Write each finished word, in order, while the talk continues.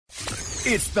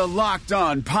It's the Locked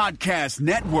On Podcast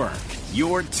Network,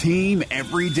 your team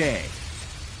every day.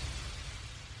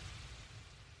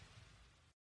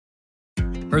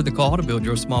 Heard the call to build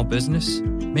your small business?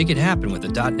 Make it happen with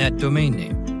a .net domain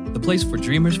name, the place for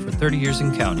dreamers for 30 years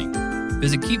and counting.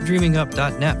 Visit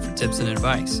keepdreamingup.net for tips and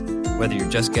advice, whether you're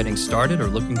just getting started or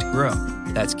looking to grow.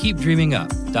 That's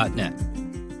keepdreamingup.net.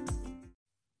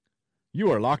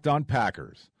 You are Locked On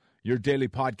Packers, your daily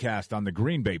podcast on the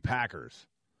Green Bay Packers.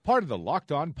 Part of the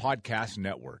Locked On Podcast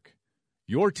Network,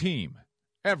 your team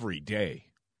every day.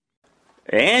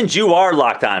 And you are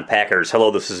Locked On Packers. Hello,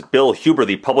 this is Bill Huber,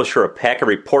 the publisher of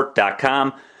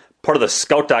PackerReport.com, part of the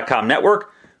Scout.com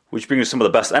network, which brings you some of the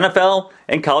best NFL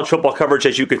and college football coverage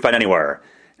as you can find anywhere.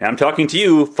 And I'm talking to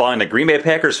you following the Green Bay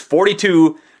Packers'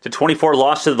 42-24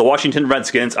 loss to the Washington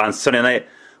Redskins on Sunday night,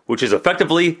 which has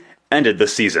effectively ended the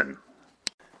season.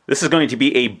 This is going to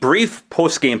be a brief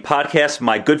post-game podcast.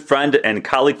 My good friend and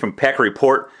colleague from Packer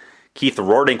Report, Keith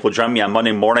Roerdink, will join me on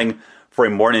Monday morning for a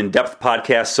more in-depth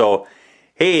podcast. So,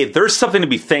 hey, there's something to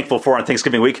be thankful for on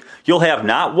Thanksgiving week. You'll have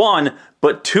not one,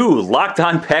 but two Locked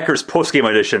On Packers post-game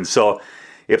editions. So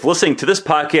if listening to this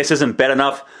podcast isn't bad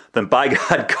enough, then by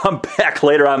God, come back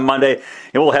later on Monday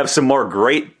and we'll have some more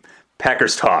great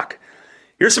Packers talk.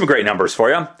 Here's some great numbers for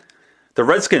you. The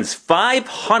Redskins,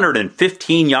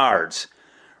 515 yards.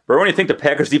 Remember when you think the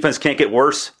Packers defense can't get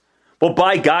worse? Well,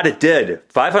 by God, it did.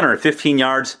 515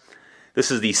 yards.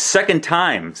 This is the second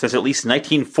time since at least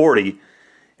 1940 in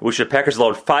which the Packers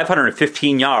allowed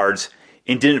 515 yards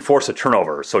and didn't force a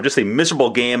turnover. So just a miserable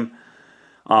game.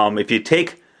 If you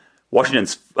take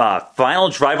Washington's final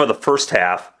drive of the first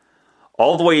half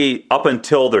all the way up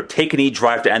until their take-a-knee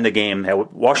drive to end the game,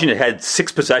 Washington had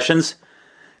 6 possessions.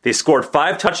 They scored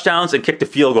 5 touchdowns and kicked a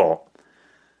field goal.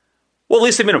 Well, at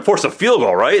least they didn't force a field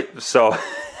goal, right? So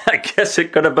I guess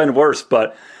it could have been worse,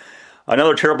 but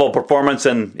another terrible performance.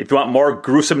 And if you want more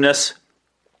gruesomeness,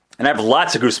 and I have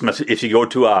lots of gruesomeness if you go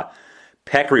to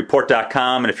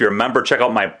PackerReport.com, and if you're a member, check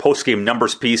out my post-game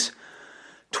numbers piece.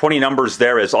 20 numbers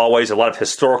there, as always, a lot of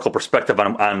historical perspective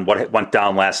on what went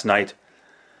down last night.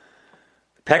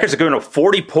 The Packers are giving up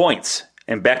 40 points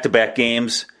in back-to-back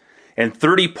games and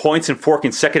 30 points in 4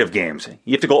 consecutive games.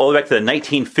 You have to go all the way back to the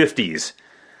 1950s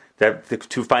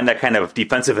to find that kind of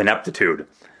defensive ineptitude.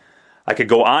 I could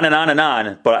go on and on and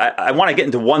on, but I want to get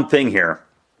into one thing here.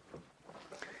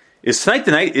 Is tonight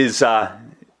the night?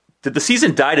 Did the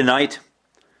season die tonight?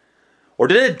 Or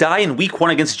did it die in week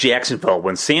 1 against Jacksonville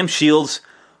when Sam Shields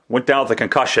went down with a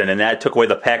concussion and that took away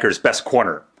the Packers' best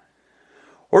corner?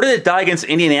 Or did it die against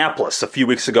Indianapolis a few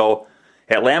weeks ago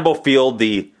at Lambeau Field,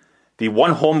 the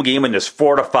one home game in this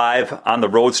 4-5 on the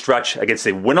road stretch against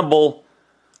a beatable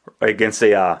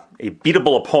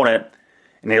opponent,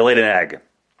 and they laid an egg?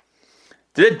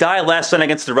 Did it die last night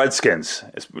against the Redskins,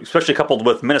 especially coupled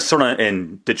with Minnesota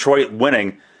and Detroit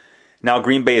winning? Now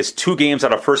Green Bay is 2 games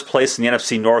out of first place in the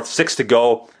NFC North, 6 to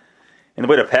go. And the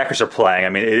way the Packers are playing, I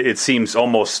mean, it seems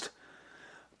almost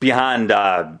beyond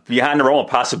the realm of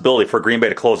possibility for Green Bay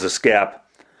to close this gap.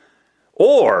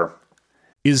 Or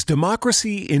is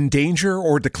democracy in danger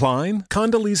or decline?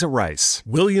 Condoleezza Rice,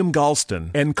 William Galston,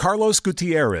 and Carlos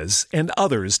Gutierrez and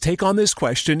others take on this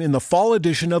question in the fall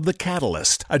edition of The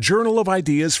Catalyst, a journal of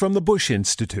ideas from the Bush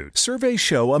Institute. Surveys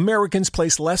show Americans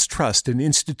place less trust in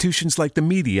institutions like the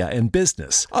media and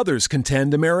business. Others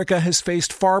contend America has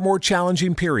faced far more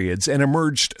challenging periods and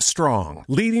emerged strong.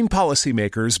 Leading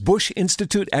policymakers, Bush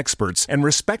Institute experts, and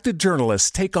respected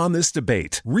journalists take on this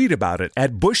debate. Read about it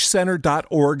at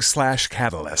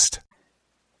bushcenter.org/catalyst.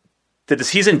 Did the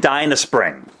season die in the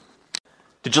spring?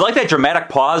 Did you like that dramatic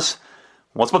pause?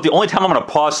 Well, it's about the only time I'm going to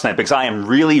pause tonight because I am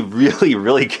really, really,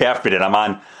 really caffeinated. I'm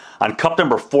on cup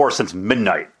number 4 since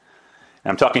midnight.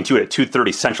 And I'm talking to you at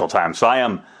 2:30 Central Time. So I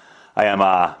am I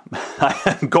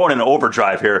am going in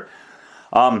overdrive here.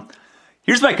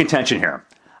 Here's my contention here.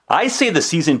 I say the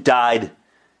season died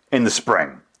in the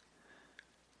spring.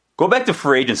 Go back to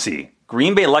free agency.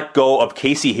 Green Bay let go of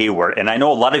Casey Hayward, and I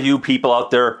know a lot of you people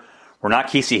out there were not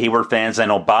Casey Hayward fans. I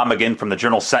know Bob McGinn from the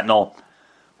Journal-Sentinel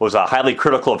was highly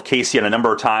critical of Casey a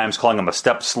number of times, calling him a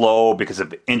step slow because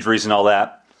of injuries and all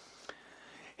that.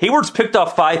 Hayward's picked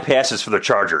off 5 passes for the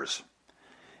Chargers.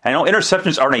 I know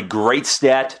interceptions aren't a great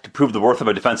stat to prove the worth of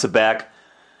a defensive back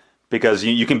because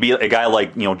you can be a guy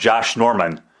like Josh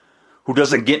Norman who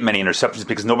doesn't get many interceptions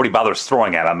because nobody bothers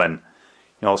throwing at him. And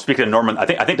speaking of Norman, I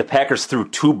think the Packers threw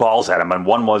 2 balls at him, and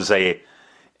one was a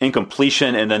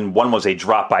incompletion, and then one was a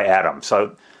drop by Adams.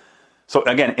 So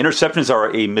again, interceptions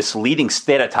are a misleading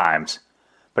stat at times.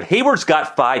 But Hayward's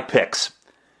got 5 picks.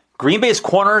 Green Bay's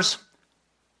corners,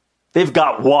 they've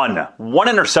got one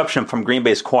interception from Green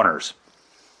Bay's corners.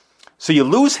 So you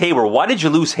lose Hayward. Why did you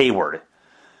lose Hayward?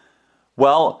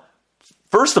 Well,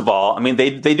 first of all, I mean,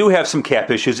 they do have some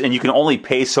cap issues, and you can only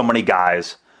pay so many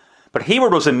guys. But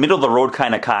Hayward was a middle-of-the-road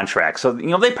kind of contract, so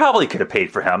they probably could have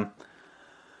paid for him.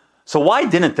 So why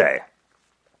didn't they?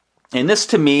 And this,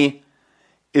 to me,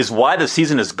 is why the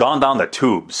season has gone down the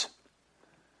tubes.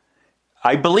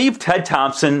 I believe Ted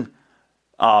Thompson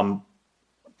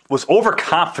was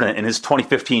overconfident in his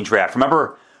 2015 draft.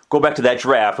 Remember, go back to that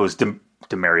draft, it was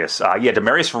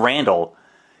Demarius Randall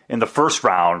in the first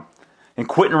round, and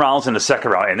Quentin Rollins in the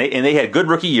second round. And they had good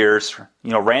rookie years.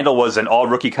 Randall was an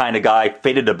all-rookie kind of guy,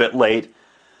 faded a bit late.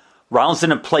 Rollins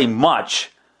didn't play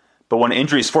much, but when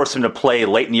injuries forced him to play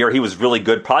late in the year, he was really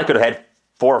good. Probably could have had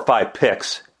 4 or 5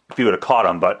 picks if he would have caught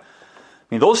him. But I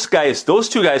mean, those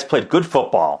two guys played good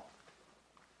football.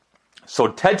 So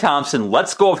Ted Thompson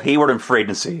lets go of Hayward in free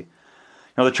agency.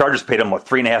 The Chargers paid him,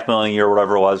 $3.5 million a year, or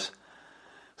whatever it was.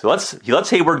 So he lets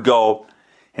Hayward go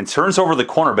and turns over the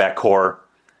cornerback core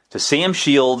to Sam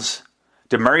Shields,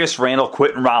 Demarius Randall,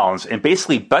 Quentin Rollins, and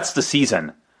basically bets the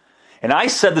season. And I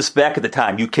said this back at the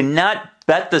time. You cannot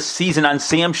bet the season on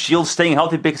Sam Shields staying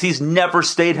healthy because he's never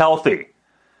stayed healthy.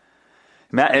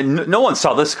 And no one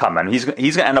saw this coming. He's going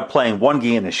to end up playing 1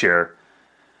 game this year.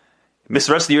 Missed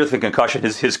the rest of the year with a concussion.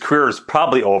 His career is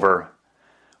probably over.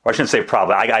 Or I shouldn't say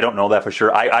probably. I don't know that for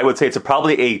sure. I would say it's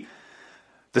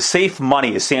the safe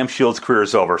money is Sam Shields' career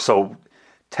is over. So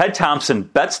Ted Thompson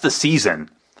bets the season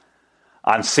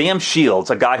on Sam Shields,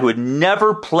 a guy who had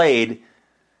never played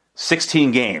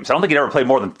 16 games. I don't think he'd ever played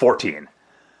more than 14.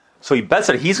 So he bets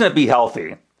that he's going to be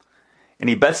healthy. And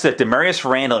he bets that Demarius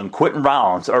Randall and Quentin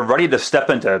Rollins are ready to step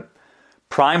into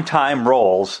primetime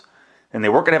roles. And they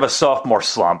weren't going to have a sophomore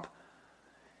slump.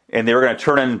 And they were going to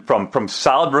turn in from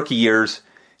solid rookie years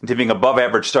into being above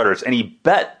average starters. And he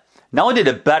bet, not only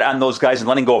did he bet on those guys and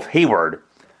letting go of Hayward,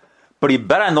 but he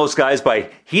bet on those guys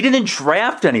he didn't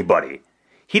draft anybody.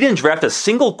 He didn't draft a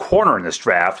single corner in this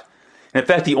draft. And in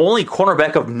fact, the only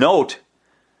cornerback of note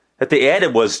that they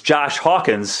added was Josh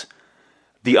Hawkins,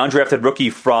 the undrafted rookie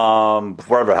from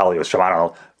wherever the hell he was from. I don't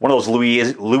know. One of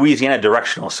those Louisiana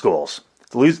directional schools.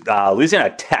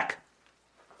 Louisiana Tech,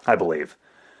 I believe.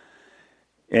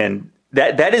 And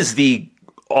that is the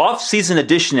off-season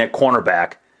addition at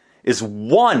cornerback is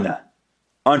one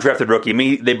undrafted rookie. I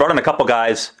mean, they brought in a couple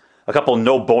guys, a couple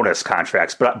no-bonus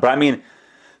contracts. But I mean,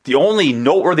 the only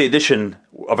noteworthy addition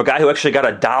of a guy who actually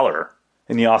got $1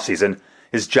 in the offseason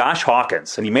is Josh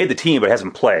Hawkins. And he made the team, but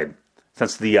hasn't played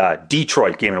since the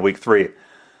Detroit game in Week 3.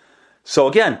 So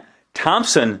again,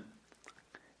 Thompson,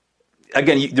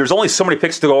 there's only so many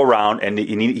picks to go around, and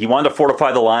he wanted to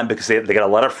fortify the line because they got a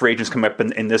lot of free agents coming up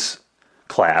in this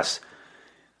class.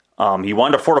 He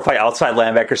wanted to fortify outside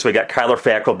linebackers, so he got Kyler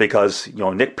Fackrell because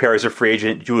Nick Perry's a free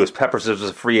agent, Julius Peppers is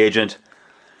a free agent,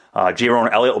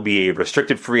 Jaron Elliott will be a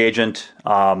restricted free agent.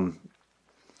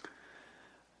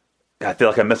 I feel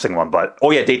like I'm missing one, but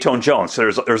Dayton Jones. So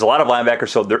there's a lot of linebackers.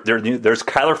 So there's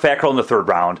Kyler Fackrell in the 3rd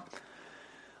round.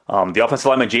 The offensive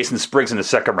lineman Jason Spriggs in the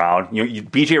 2nd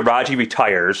round. B.J. Raji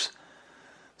retires.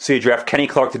 So you draft Kenny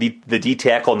Clark, the D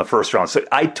tackle, in the 1st round. So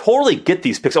I totally get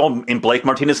these picks. And Blake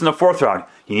Martinez in the 4th round.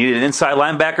 You needed an inside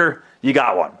linebacker? You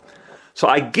got one. So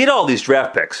I get all these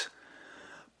draft picks.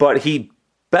 But he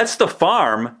bets the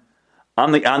farm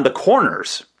on the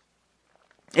corners.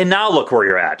 And now look where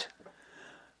you're at.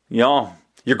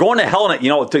 You're going to hell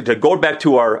in a, to go back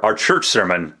to our church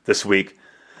sermon this week,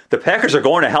 the Packers are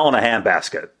going to hell in a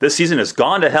handbasket. This season has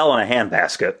gone to hell in a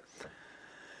handbasket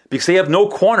because they have no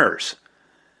corners.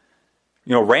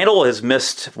 Randall has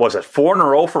missed, was it 4 in a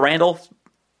row for Randall?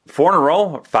 4 in a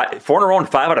row? 4 in a row and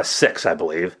 5 out of 6, I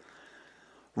believe.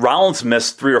 Rollins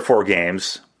missed 3 or 4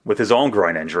 games with his own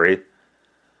groin injury.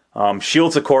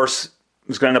 Shields, of course,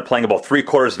 is going to end up playing about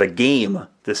 3/4 of a game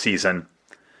this season.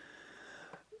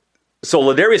 So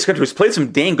Ladarius Gunter, who's played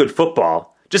some dang good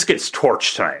football, just gets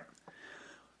torched tonight.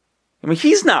 I mean,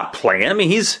 he's not playing. I mean,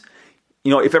 he's,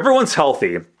 if everyone's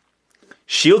healthy,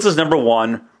 Shields is number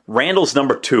 1, Randall's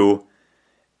number 2,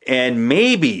 and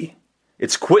maybe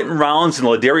it's Quentin Rollins and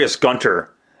Ladarius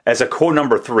Gunter as a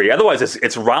co-number 3. Otherwise,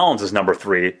 it's Rollins as number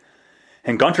 3,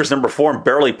 and Gunter's number 4 and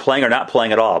barely playing or not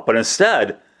playing at all. But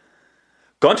instead,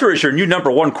 Gunter is your new number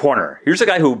 1 corner. Here's a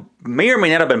guy who may or may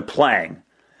not have been playing.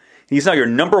 He's now your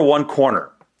number 1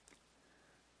 corner.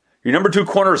 Your number 2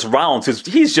 corner is Rollins, because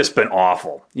he's just been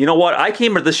awful. You know what? I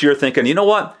came into this year thinking, you know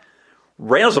what?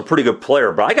 Randall's a pretty good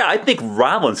player, but I think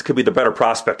Rollins could be the better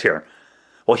prospect here.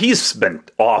 Well, he's been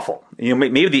awful.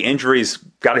 Maybe the injuries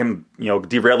got him,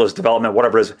 derailed his development,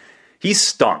 whatever it is. He's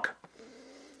stunk.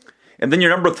 And then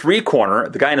your number 3 corner,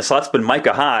 the guy in the slot's been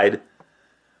Micah Hyde,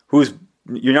 who's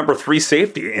your number 3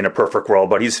 safety in a perfect world,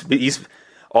 but he's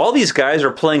all these guys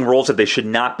are playing roles that they should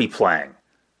not be playing.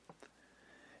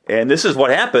 And this is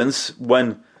what happens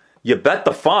when you bet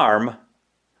the farm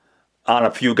on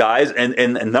a few guys, and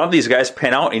none of these guys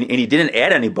pan out, and he didn't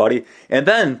add anybody. And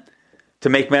then, to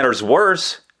make matters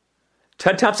worse,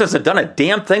 Ted Thompson hasn't done a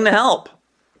damn thing to help.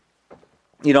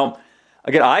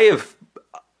 Again, I have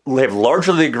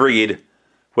largely agreed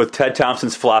with Ted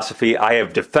Thompson's philosophy. I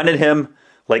have defended him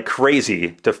like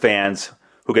crazy to fans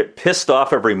who get pissed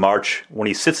off every March when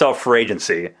he sits out for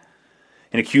agency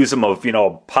and accuse him of,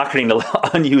 pocketing the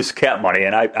unused cap money.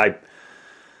 And I've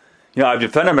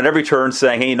defended him at every turn,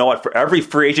 saying, hey, you know what, for every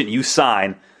free agent you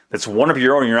sign that's one of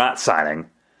your own you're not signing,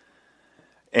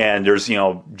 and there's,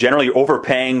 generally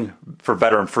overpaying for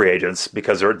veteran free agents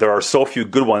because there are so few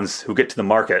good ones who get to the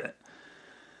market.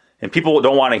 And people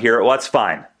don't want to hear it. Well, that's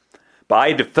fine. But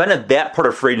I defended that part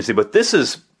of free agency. But this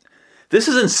is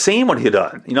insane what he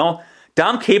done.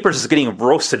 Dom Capers is getting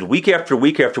roasted week after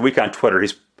week after week on Twitter.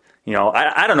 He's,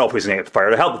 I don't know if he's going to get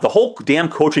fired. Hell, the whole damn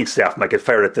coaching staff might get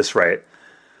fired at this rate.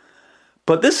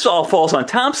 But this all falls on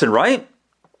Thompson, right?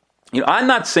 I'm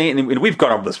not saying, and we've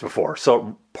gone over this before,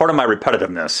 so part of my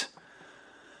repetitiveness.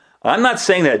 I'm not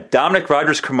saying that Dominic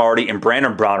Rodgers-Cromartie and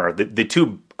Brandon Browner, the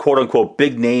two quote-unquote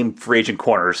big-name free agent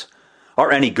corners,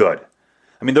 are any good.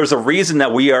 I mean, there's a reason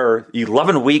that we are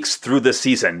 11 weeks through this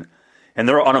season, and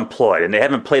they're unemployed, and they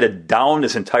haven't played a down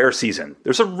this entire season.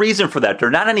 There's a reason for that.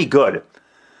 They're not any good.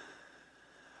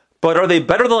 But are they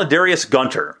better than Darius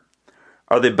Gunter?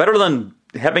 Are they better than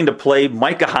having to play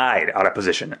Micah Hyde out of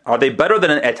position? Are they better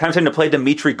than at times having to play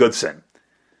Demetri Goodson?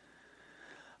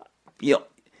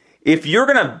 If you're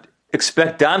going to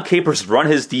expect Dom Capers to run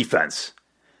his defense,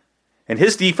 and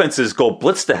his defenses go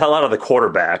blitz the hell out of the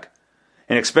quarterback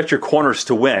and expect your corners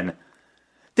to win,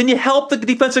 then you help the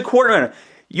defensive coordinator.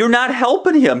 You're not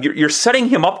helping him. You're setting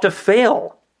him up to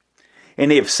fail.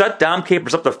 And they've set Dom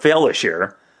Capers up to fail this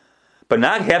year, but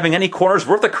not having any corners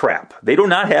worth of crap. They do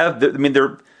not have,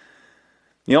 they're,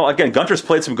 again, Gunter's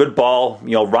played some good ball.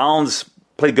 Rollins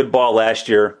played good ball last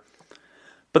year,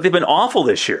 but they've been awful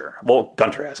this year. Well,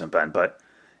 Gunter hasn't been, but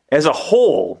as a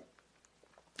whole,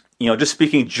 just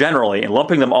speaking generally and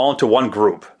lumping them all into one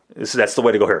group, that's the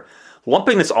way to go here.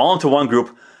 Lumping this all into one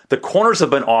group, the corners have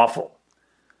been awful.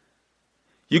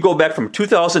 You go back from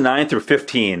 2009 through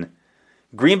 15,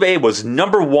 Green Bay was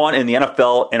number 1 in the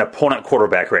NFL in opponent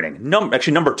quarterback rating.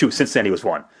 Actually, number 2, Cincinnati was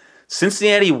 1.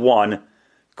 Cincinnati 1,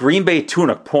 Green Bay 2 in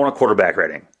opponent quarterback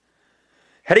rating.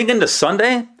 Heading into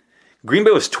Sunday, Green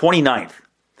Bay was 29th.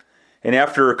 And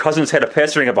after Cousins had a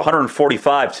passer rating of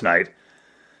 145 tonight,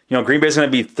 Green Bay's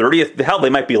going to be 30th. Hell, they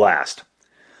might be last.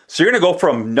 So you're going to go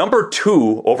from number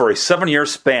 2 over a 7-year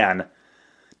span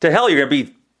to hell, you're going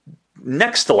to be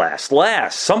next to last,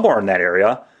 somewhere in that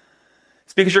area.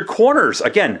 It's because your corners,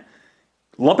 again,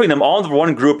 lumping them all into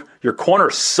one group, your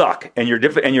corners suck. And your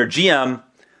GM,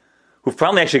 who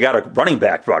finally actually got a running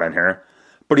back brought in here,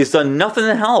 but he's done nothing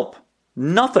to help.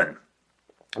 Nothing.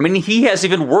 I mean, he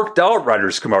hasn't even worked out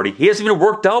Rodgers-Cromartie. He hasn't even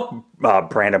worked out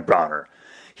Brandon Browner.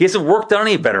 He hasn't worked out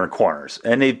any veteran corners.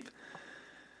 And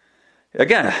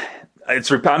again, I'm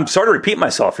sorry to repeat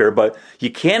myself here, but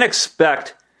you can't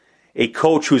expect a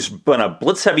coach who's been a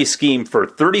blitz-heavy scheme for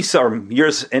 30-some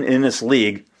years in this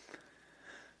league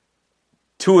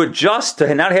to adjust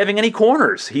to not having any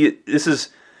corners.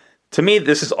 To me,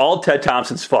 this is all Ted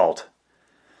Thompson's fault.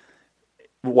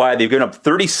 Why they've given up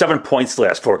 37 points the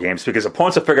last 4 games, because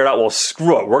opponents have figured out, well,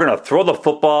 screw it, we're going to throw the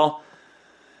football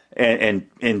and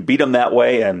beat them that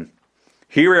way. And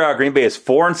here we are, Green Bay is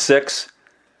 4-6.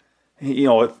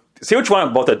 See what you want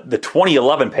about the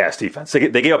 2011 pass defense. They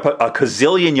gave up a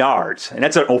gazillion yards, and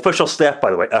that's an official stat,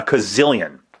 by the way, a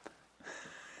gazillion.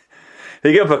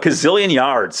 They gave up a gazillion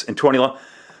yards in 2011,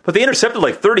 but they intercepted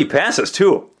like 30 passes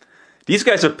too. These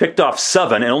guys have picked off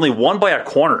 7 and only 1 by a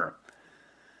corner.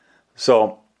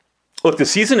 So, look, the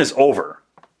season is over,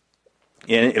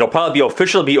 and it'll probably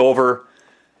officially be over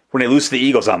when they lose to the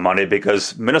Eagles on Monday,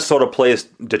 because Minnesota plays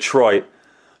Detroit.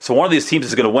 So one of these teams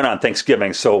is going to win on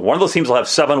Thanksgiving. So one of those teams will have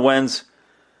 7 wins,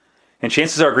 and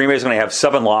chances are Green Bay is going to have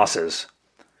 7 losses.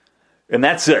 And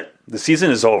that's it. The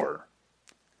season is over.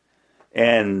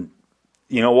 And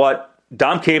you know what?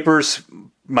 Dom Capers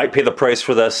might pay the price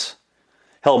for this.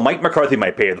 Hell, Mike McCarthy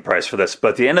might pay the price for this. But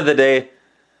at the end of the day,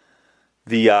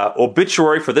 the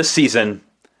obituary for this season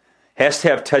has to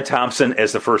have Ted Thompson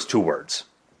as the first 2 words.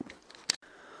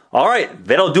 All right,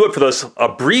 that'll do it for this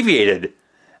abbreviated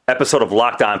episode of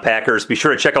Locked On Packers. Be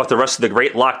sure to check out the rest of the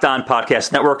great Locked On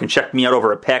Podcast Network and check me out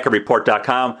over at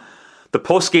PackerReport.com. The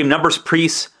post-game numbers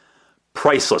piece,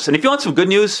 priceless. And if you want some good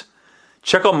news,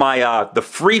 check out my the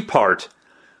free part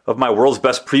of my world's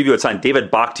best preview. It's on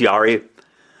David Bakhtiari,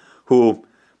 who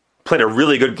played a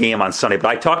really good game on Sunday, but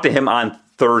I talked to him on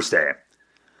Thursday.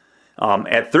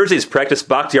 At Thursday's practice,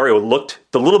 Bakhtiari looked,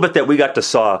 the little bit that we got to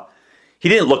saw, he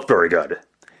didn't look very good.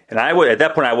 And at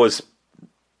that point I was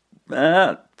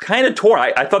kind of torn.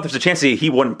 I thought there's a chance that he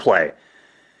wouldn't play.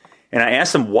 And I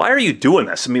asked him, why are you doing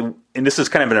this? I mean, and this is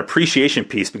kind of an appreciation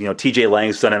piece, but, TJ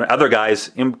Langston and other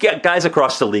guys, guys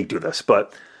across the league do this,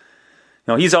 but,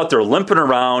 he's out there limping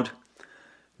around.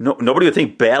 Nobody would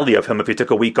think badly of him if he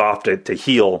took a week off to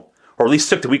heal, or at least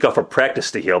took the week off of practice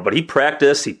to heal. But he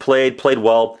practiced, he played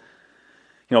well.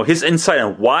 His insight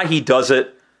on why he does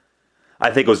it,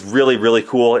 I think was really, really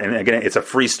cool. And again, it's a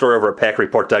free story over at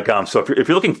PackerReport.com. So if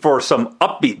you're looking for some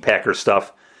upbeat Packer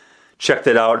stuff, check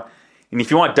that out. And if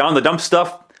you want down-the-dump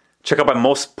stuff, check out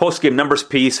my post-game numbers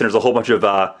piece, and there's a whole bunch of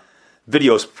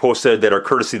videos posted that are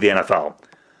courtesy of the NFL.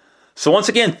 So once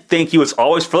again, thank you as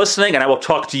always for listening, and I will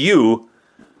talk to you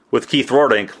with Keith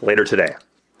Roerdink later today.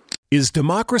 Is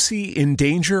democracy in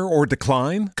danger or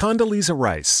decline? Condoleezza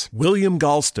Rice, William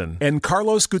Galston, and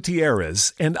Carlos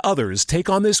Gutierrez and others take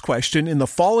on this question in the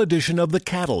fall edition of The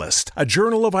Catalyst, a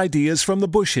journal of ideas from the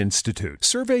Bush Institute.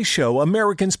 Surveys show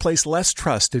Americans place less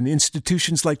trust in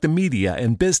institutions like the media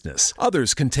and business.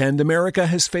 Others contend America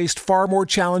has faced far more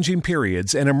challenging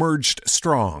periods and emerged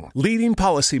strong. Leading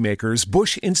policymakers,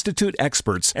 Bush Institute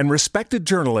experts, and respected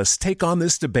journalists take on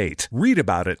this debate. Read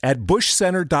about it at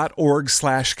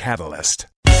bushcenter.org/catalyst.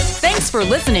 Thanks for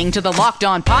listening to the Locked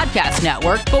On Podcast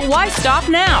Network, but why stop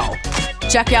now?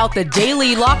 Check out the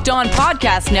daily Locked On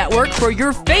Podcast Network for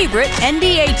your favorite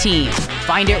NBA team.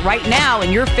 Find it right now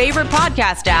in your favorite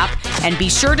podcast app, and be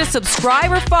sure to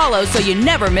subscribe or follow so you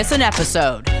never miss an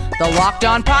episode. The Locked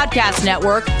On Podcast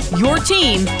Network, your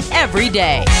team every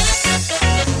day.